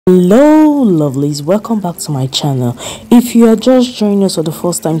Hello lovelies, welcome back to my channel. If you are just joining us for the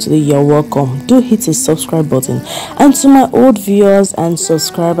first time today, you're welcome. Do hit the subscribe button, and to my old viewers and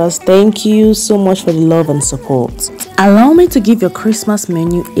subscribers, thank you so much for the love and support. Allow me to give your Christmas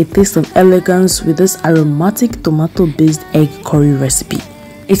menu a taste of elegance with this aromatic tomato based egg curry recipe.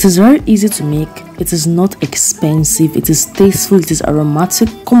 It is very easy to make, it is not expensive, it is tasteful, it is aromatic.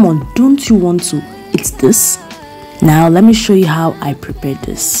 Come on, don't you want to eat this? Now let me show you how I prepared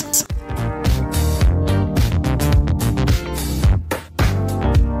this.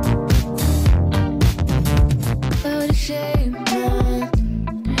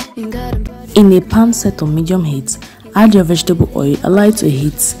 In a pan set on medium heat, add your vegetable oil, allow it to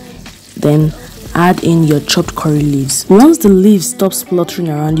heat, then add in your chopped curry leaves. Once the leaves stop spluttering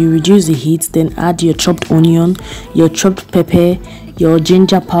around, you reduce the heat, then add your chopped onion, your chopped pepper, your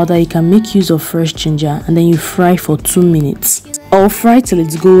ginger powder. You can make use of fresh ginger, and then you fry for 2 minutes or fry till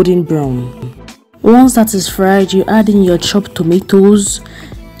it's golden brown. Once that is fried, you add in your chopped tomatoes,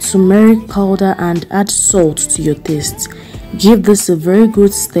 turmeric powder, and add salt to your taste. Give this a very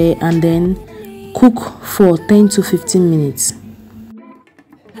good stir and then cook for 10 to 15 minutes.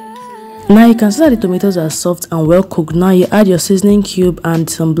 Now you can see that the tomatoes are soft and well cooked. Now you add your seasoning cube and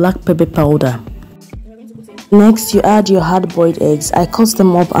some black pepper powder. Next, you add your hard-boiled eggs. I cut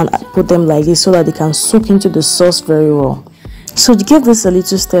them up and put them like this so that they can soak into the sauce very well. So to give this a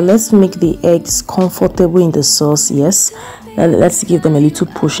little stir, let's make the eggs comfortable in the sauce. Yes, let's give them a little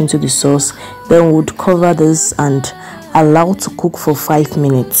push into the sauce. Then we'll cover this and allow to cook for 5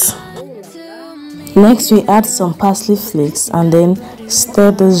 minutes. Next, we add some parsley flakes and then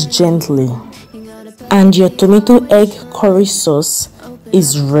stir this gently. And your tomato egg curry sauce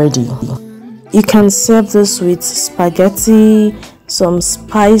is ready. You can serve this with spaghetti, some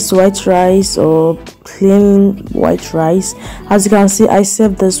spiced white rice or plain white rice. As you can see, I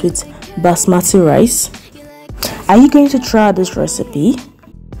served this with basmati rice. Are you going to try this recipe?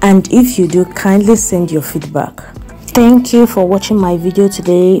 And if you do, kindly send your feedback. Thank you for watching my video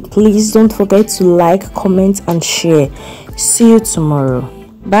today. Please don't forget to like, comment and share. See you tomorrow.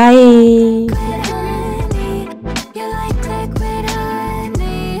 Bye.